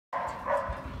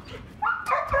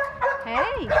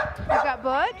Hey, we've got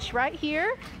Butch right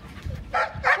here. Butch,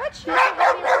 you want to say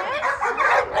hi to your friends?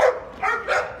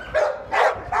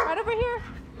 Right over here.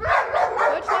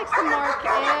 Butch likes to mark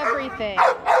everything.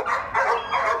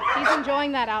 He's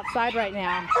enjoying that outside right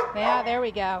now. Yeah, there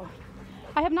we go.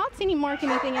 I have not seen him mark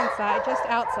anything inside, just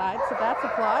outside, so that's a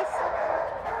plus.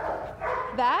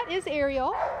 That is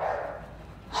Ariel.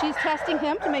 She's testing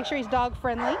him to make sure he's dog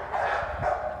friendly.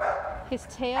 His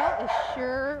tail is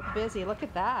sure busy. Look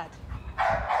at that.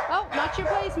 Oh, not your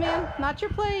place, man. Not your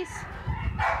place.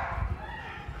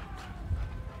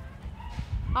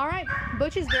 All right,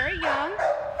 Butch is very young.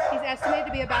 He's estimated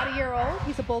to be about a year old.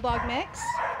 He's a bulldog mix.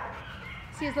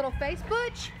 See his little face,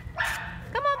 Butch?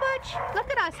 Come on, Butch. Look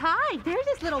at us. Hi. There's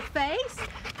his little face.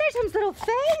 There's his little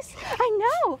face. I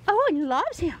know. Oh, he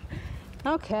loves him.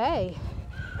 Okay.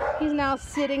 He's now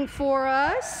sitting for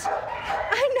us.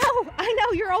 I know.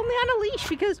 You're only on a leash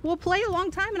because we'll play a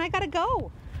long time and I gotta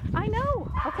go. I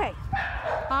know. Okay.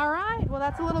 All right. Well,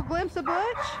 that's a little glimpse of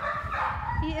Butch.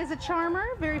 He is a charmer,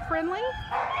 very friendly.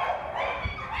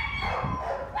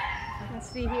 Let's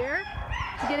see here.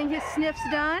 He's getting his sniffs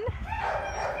done.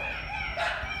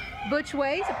 Butch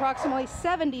weighs approximately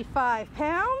 75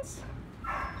 pounds.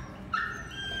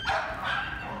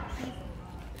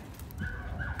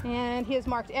 And he has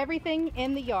marked everything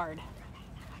in the yard.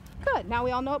 Good. Now we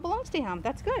all know it belongs to him.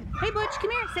 That's good. Hey, Butch, come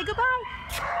here. Say goodbye.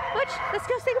 Butch, let's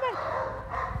go say goodbye.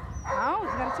 Oh,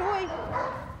 he's got a toy.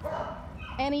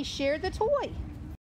 And he shared the toy.